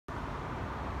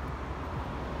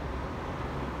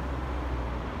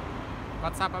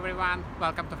What's up everyone,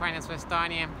 welcome to Finance with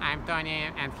Tony. I'm Tony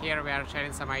and here we are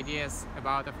sharing some ideas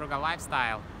about a frugal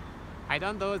lifestyle. I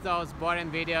don't do those boring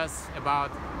videos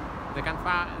about the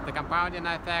compounding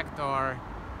effect or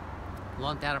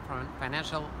long-term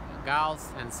financial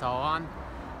goals and so on.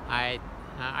 I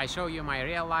show you my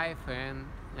real life and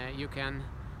you can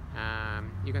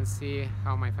see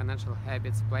how my financial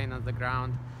habits playing on the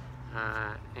ground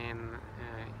in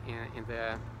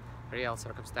the real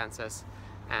circumstances.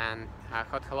 And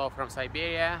hot hello from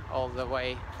Siberia, all the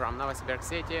way from Novosibirsk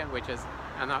city, which is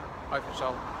an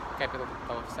official capital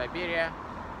of Siberia.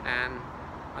 And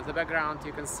on the background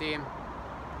you can see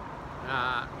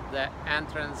the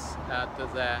entrance to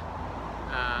the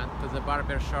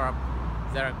barber shop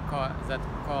that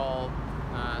called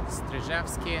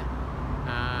Sovetsky,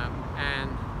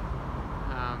 and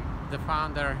the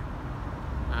founder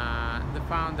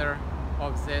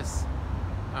of this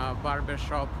barber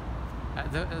shop.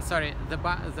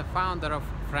 The founder of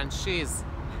franchise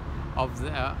of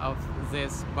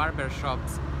this barber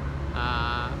shops,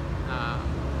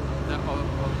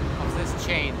 of this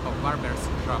chain of barber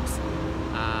shops,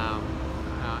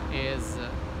 is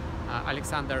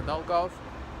Alexander Dolgov,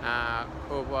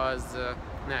 who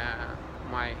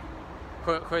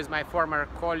is my former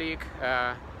colleague,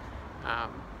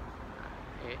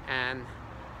 and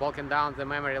walking down the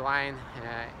memory line,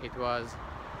 it was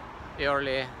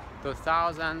early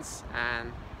 2000s,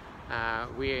 and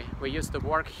we used to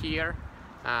work here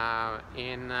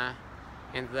in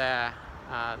the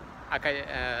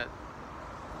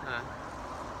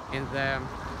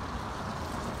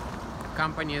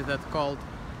company that called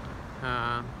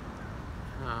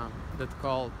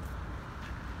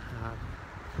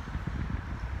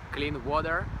Clean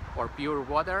Water or Pure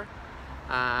Water,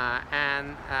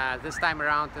 and this time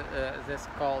around this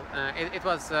called it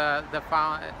was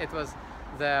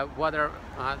the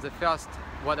first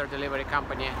water delivery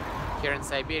company here in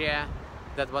Siberia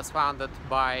that was founded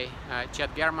by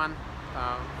Chet German,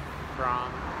 from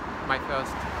my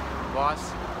first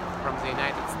boss from the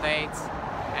United States,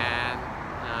 and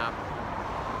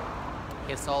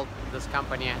he sold this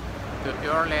company too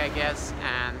early, I guess,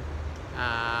 and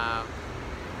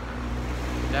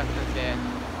definitely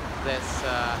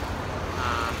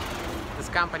this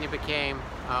company became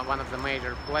one of the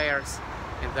major players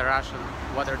in the Russian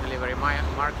water delivery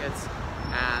markets,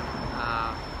 and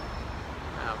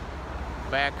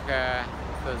back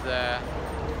to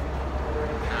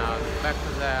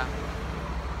the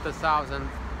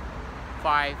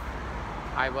 2005,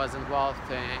 I was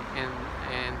involved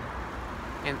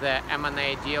in the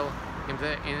M&A deal,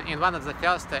 in one of the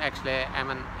first actually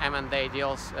M&A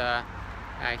deals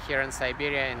here in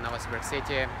Siberia, in Novosibirsk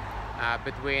city,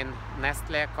 between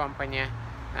Nestle company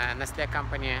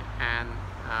and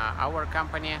our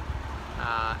company,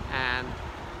 and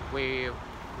we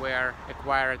were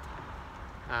acquired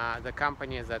the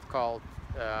company that called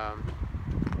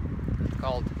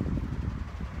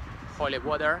Holy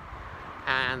Water.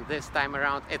 And this time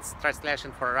around, it's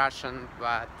translation for Russian,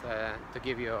 but to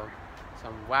give you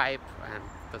some vibe and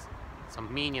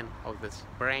some meaning of this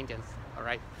branding, all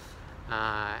right,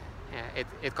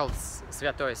 it called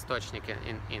Святой Источник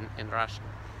in Russian.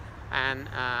 And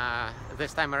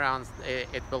this time around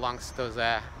it belongs to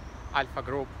the Alpha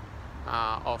group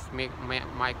of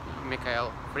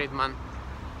Michael Friedman,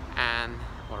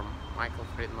 or Michael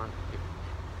Friedman if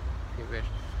you wish,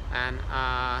 and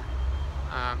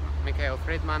Michael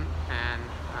Friedman and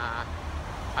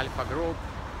Alpha group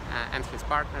and his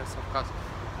partners, of course,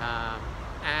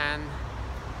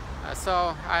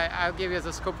 so I'll give you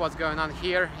the scoop what's going on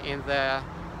here in the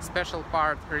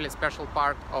really special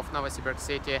part of Novosibirsk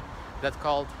city that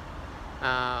called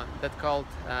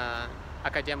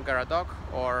Akadem Gorodok,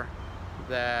 or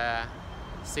the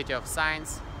City of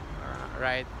Science,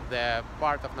 right? The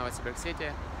part of Novosibirsk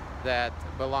city that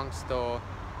belongs to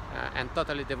and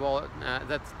totally devoted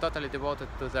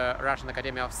to the Russian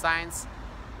Academy of Science,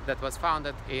 that was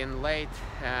founded in late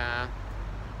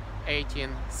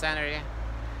 18th century.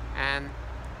 And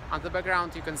on the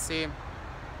background you can see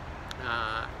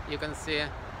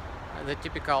the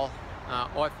typical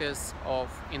office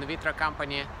of In Vitro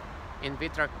company. In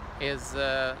Vitro is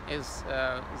the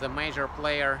major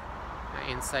player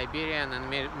in Siberian and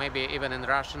maybe even in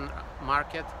Russian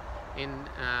market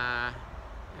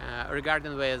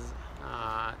regarding with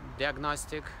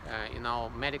diagnostic,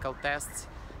 medical tests,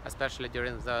 especially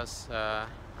during those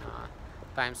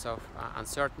times of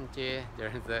uncertainty,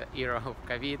 during the era of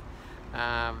COVID.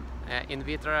 In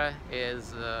Vitro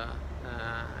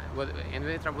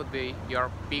would be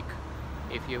your pick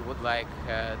if you would like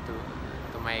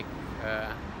to make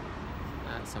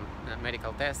some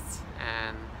medical tests,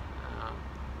 and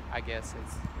I guess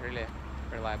it's really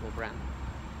reliable brand.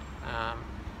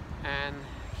 And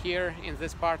here in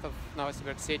this part of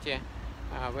Novosibirsk city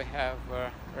we have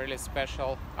a really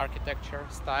special architecture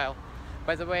style.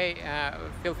 By the way,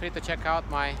 feel free to check out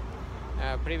my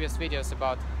previous videos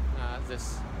about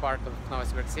this part of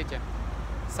Novosibirsk city.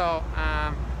 So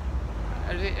a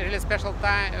really special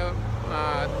time.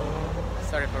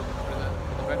 Sorry for the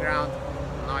background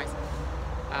noise.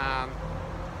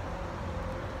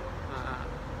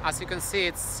 As you can see,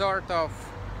 it's sort of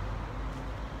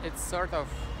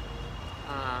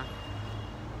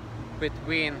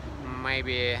between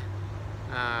maybe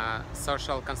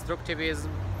social constructivism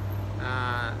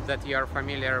that you are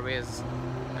familiar with.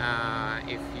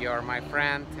 If you're my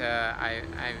friend,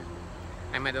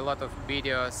 I made a lot of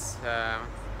videos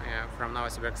from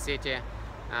Novosibirsk city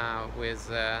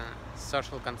with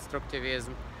social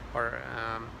constructivism, or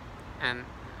and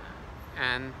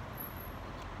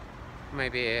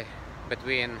maybe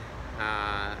between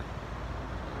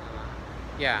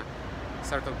yeah,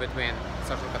 sort of between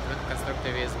social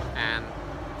constructivism and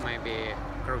maybe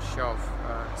Khrushchev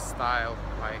style,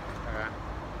 like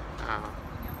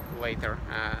later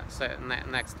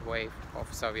next wave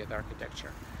of Soviet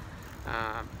architecture.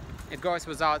 It goes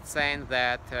without saying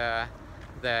that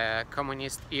the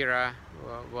communist era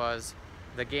was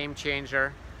the game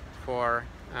changer for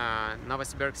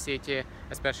Novosibirsk city,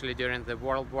 especially during the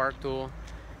World War II,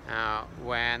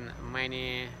 when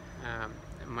many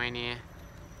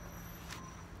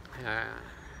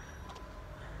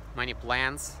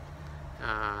plants,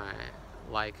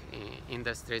 like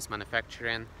industries,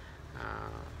 manufacturing,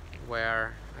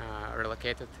 were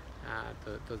relocated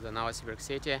to the Novosibirsk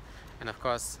city, and of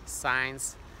course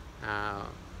science,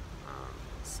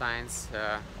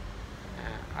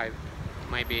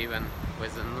 maybe even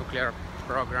with the nuclear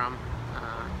program,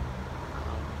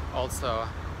 also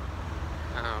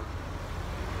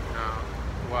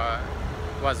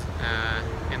was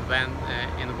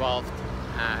involved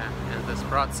in this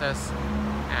process.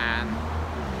 And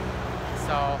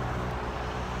so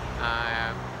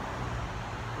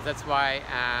that's why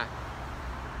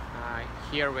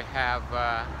here we have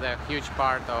the huge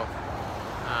part of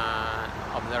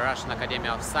the Russian Academy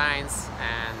of Science,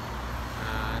 and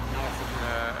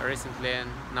recently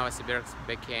Novosibirsk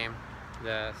became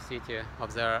the city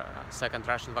of the second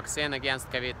Russian vaccine against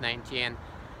COVID-19,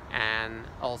 and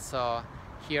also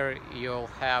here you'll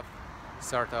have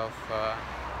sort of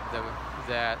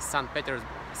the St.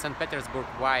 Petersburg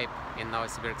vibe in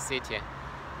Novosibirsk city.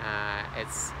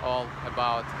 It's all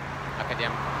about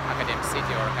Academ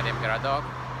city or Academ Городок.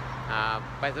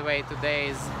 By the way, today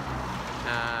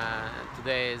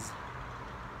is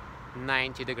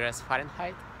 90 degrees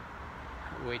Fahrenheit,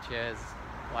 which is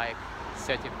like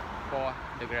 34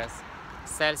 degrees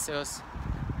Celsius,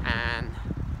 and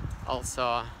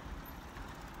also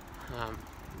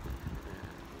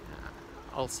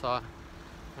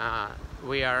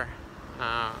we are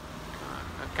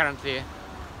currently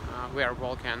we are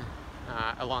walking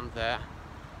along the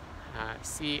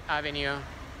Sea Avenue,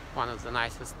 one of the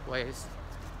nicest places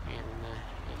in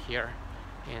here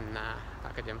in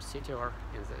Academ City, or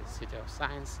in the City of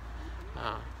Science.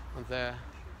 On the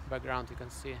background you can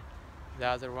see the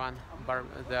other one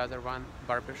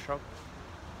barber shop,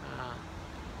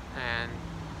 and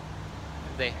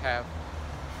they have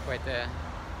quite an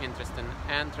interesting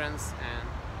entrance. And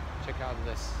check out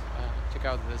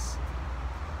this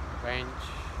bench.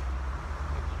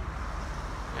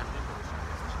 Yeah.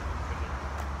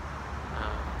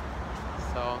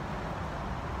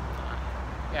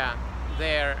 Yeah,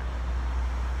 they're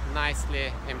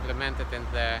nicely implemented in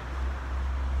the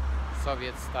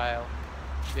Soviet style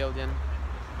building.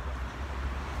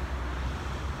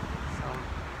 So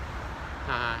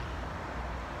yeah.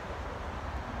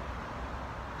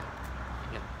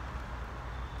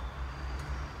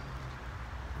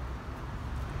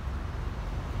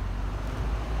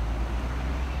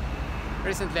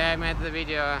 Recently I made the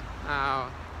video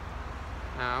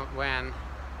when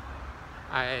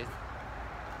I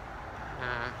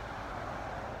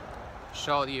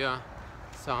showed you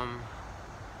some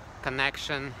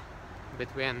connection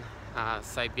between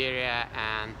Siberia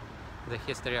and the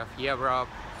history of Europe,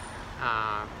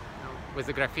 with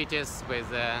the graffitis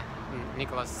with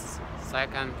Nicholas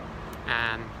II,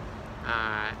 and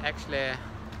actually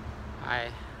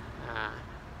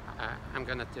I'm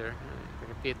gonna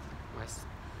repeat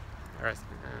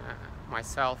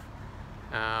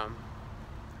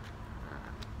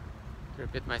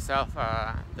myself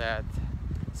that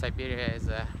Siberia is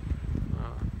the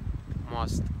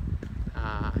most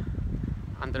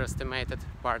underestimated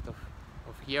part of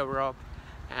Europe,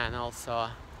 and also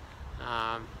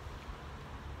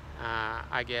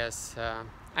I guess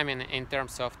I mean in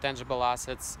terms of tangible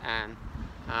assets, and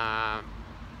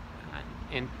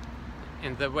in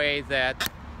the way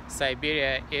that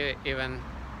Siberia even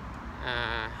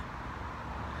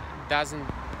doesn't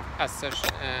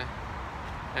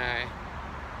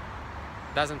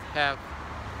have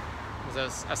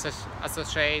this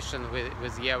association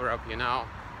with Europe, you know,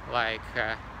 like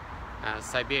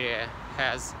Siberia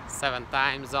has 7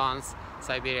 time zones.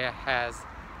 Siberia has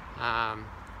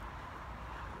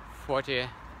 40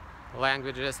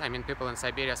 languages. I mean, people in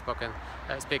Siberia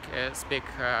speak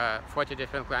 40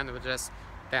 different languages.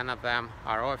 10 of them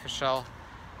are official,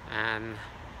 and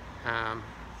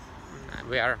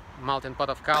we are melting pot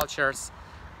of cultures,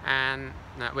 and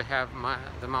we have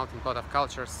the melting pot of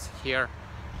cultures here,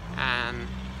 and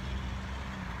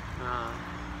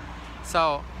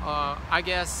so I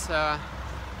guess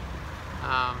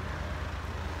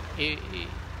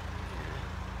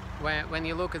when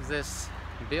you look at this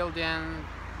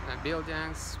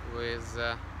buildings with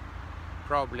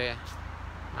probably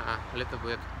a little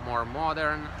bit more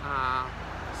modern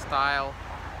style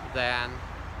than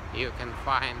you can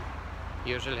find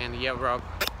usually in Europe.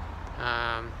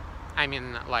 I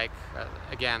mean, like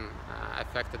again,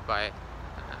 affected by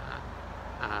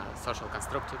social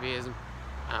constructivism,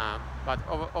 but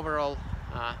overall,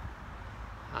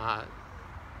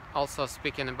 also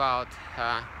speaking about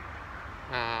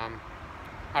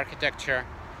architecture,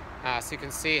 as you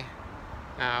can see,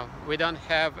 we don't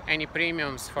have any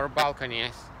premiums for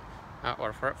balconies,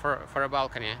 or for a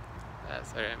balcony.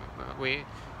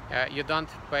 You don't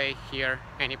pay here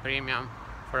any premium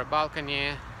for a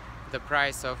balcony. The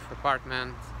price of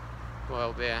apartment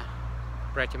will be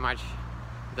pretty much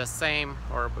the same,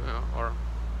 or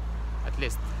at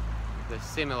least the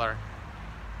similar.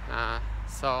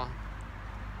 So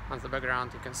on the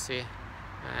background you can see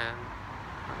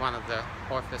one of the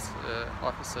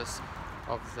offices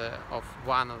of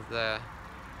one of the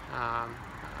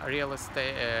real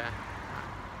estate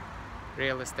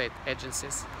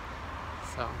agencies,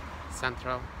 so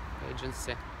central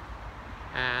agency.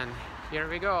 And here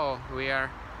we go, we are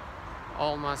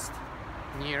almost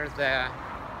near the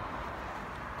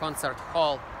concert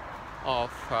hall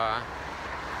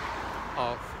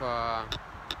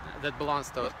that belongs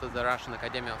to the Russian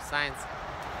Academy of Science.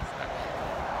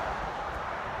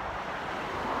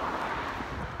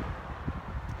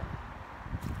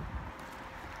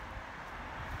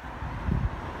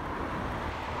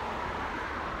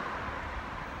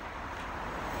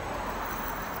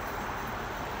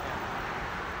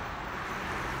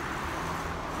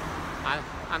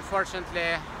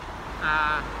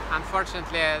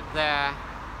 Unfortunately, the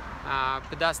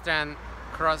pedestrian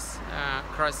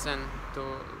crossing to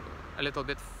a little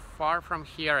bit far from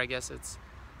here. I guess it's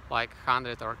like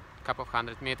 100 or a couple of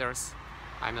 100 meters.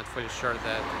 I'm not fully sure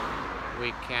that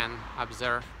we can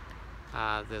observe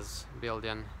this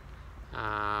building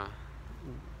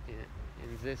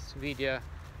in this video,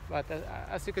 but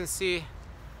as you can see,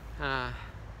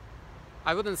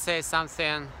 I wouldn't say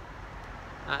something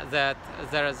that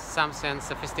there is something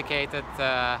sophisticated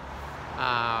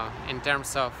in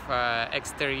terms of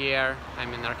exterior, I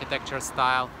mean architecture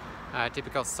style,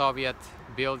 typical Soviet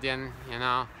building, you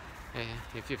know,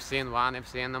 if you've seen one, you've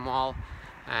seen them all.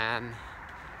 And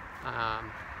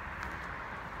on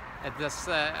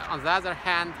the other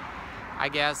hand, I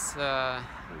guess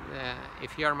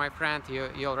if you're my friend,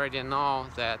 you already know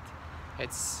that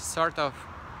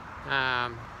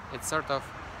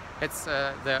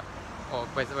oh,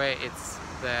 by the way, it's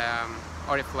the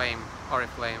Oriflame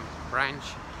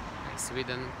branch,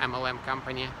 Sweden MLM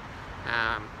company,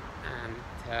 and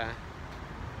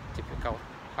typical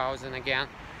housing again.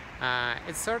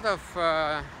 It's sort of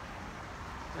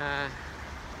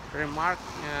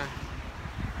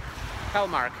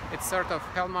hallmark. It's sort of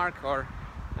hallmark, or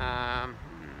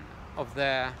of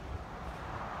the,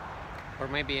 or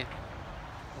maybe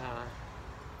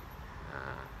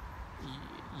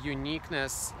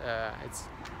uniqueness. It's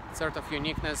sort of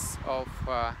uniqueness of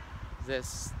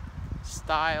this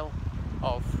style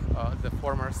of the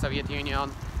former Soviet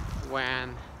Union,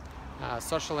 when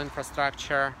social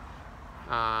infrastructure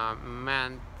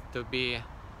meant to be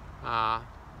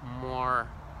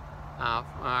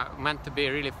meant to be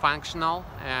really functional,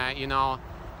 you know,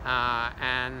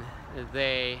 and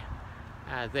they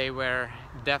were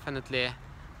definitely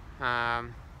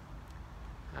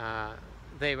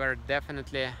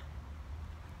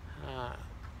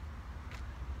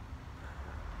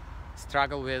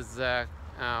struggle with the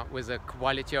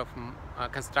quality of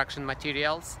construction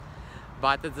materials,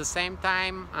 but at the same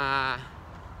time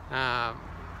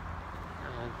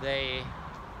they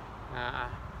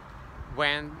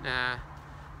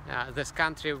this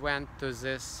country went to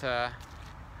this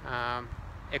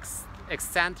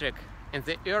eccentric. In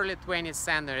the early 20th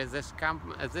century, this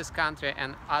country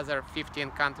and other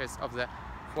 15 countries of the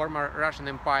former Russian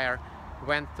Empire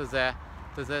went to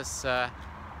this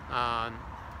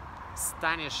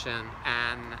astonishing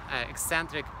and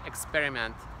eccentric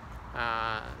experiment,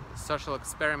 social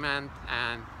experiment,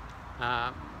 and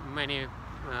many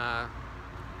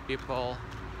people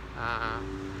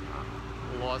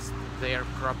lost their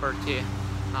property,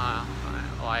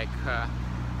 like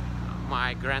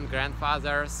my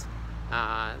grandfathers,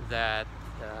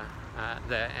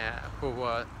 who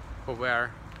were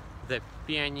the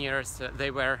pioneers.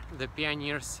 They were the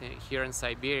pioneers here in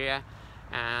Siberia,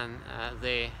 and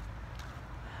they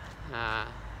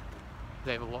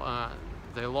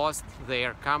lost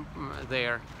their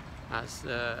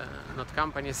not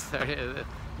companies.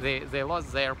 They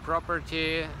lost their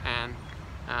property and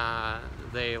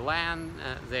their land,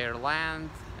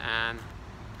 and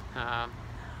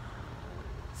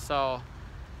so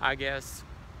I guess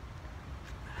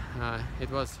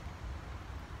it was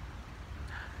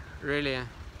really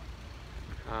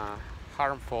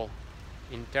harmful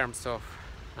in terms of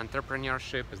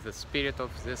entrepreneurship. Is the spirit of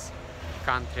this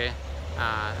country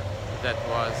that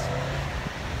was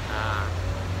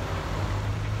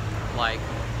like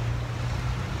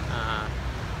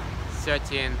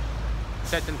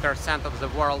 13% of the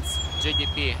world's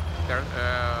GDP.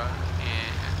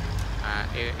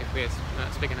 If we're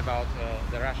speaking about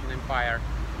the Russian Empire,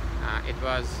 it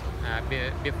was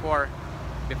before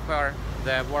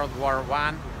the World War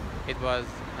I. It was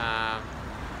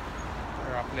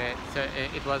roughly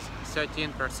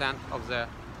 13% of the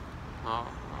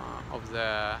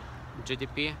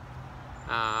GDP,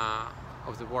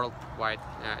 of the worldwide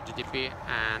GDP,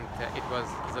 and it was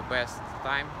the best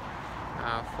time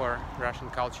for Russian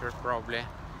culture, probably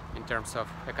in terms of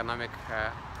economics,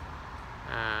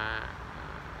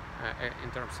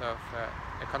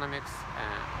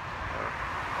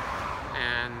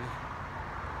 and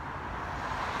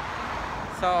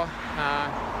so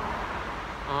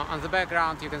on the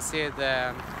background you can see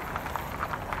the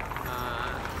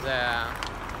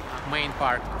main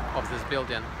part of this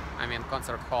building. I mean,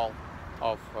 concert hall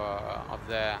of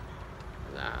the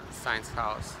science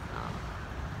house.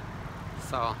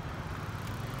 So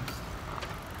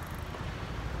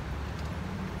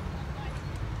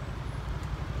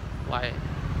like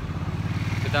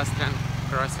pedestrian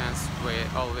crossings,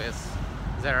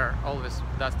 there are always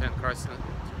pedestrian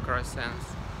crossings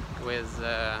with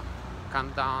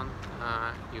countdown.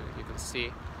 You can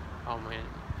see how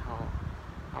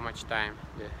much time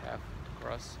you have to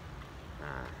cross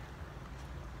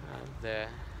the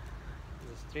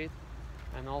street.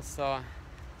 And also,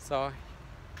 so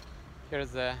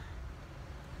here's the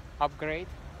upgrade,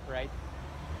 right,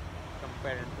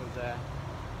 compared to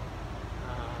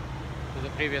the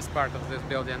previous part of this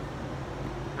building,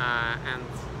 and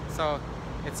so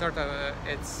it's sort of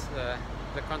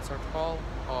the concert hall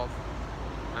of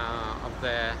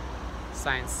the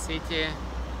Science City.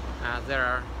 There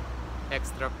are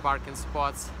extra parking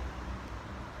spots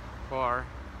for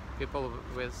people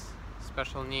with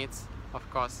special needs, of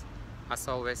course, as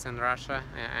always in Russia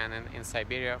and in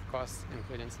Siberia, of course,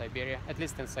 including Siberia. At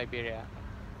least in Siberia,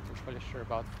 I'm fully sure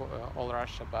about all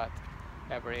Russia, but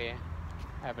every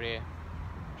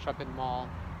shopping mall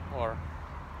or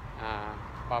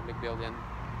public building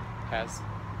has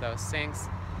those things.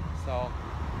 So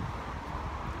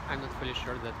I'm not fully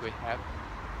sure that we have.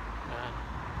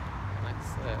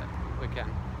 We can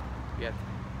get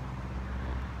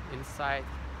inside.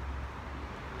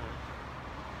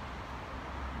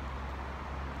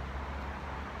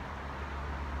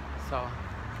 So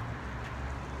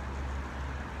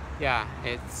yeah,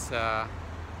 it's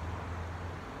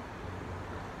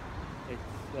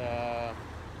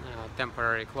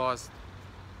temporarily closed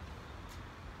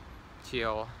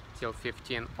till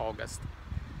 15 August.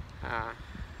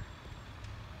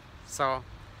 So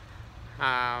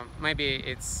maybe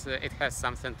it has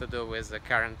something to do with the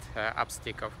current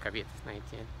upstick of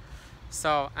COVID-19.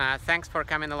 So thanks for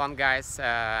coming along, guys.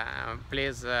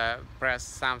 Please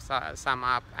press thumb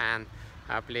up, and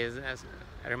please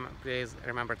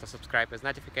remember to subscribe with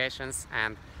notifications.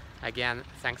 And again,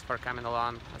 thanks for coming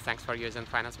along. Thanks for using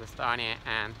Finance with Tony,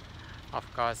 and of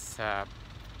course,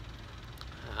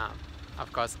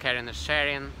 caring is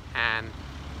sharing. And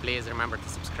please remember to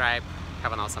subscribe.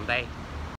 Have an awesome day.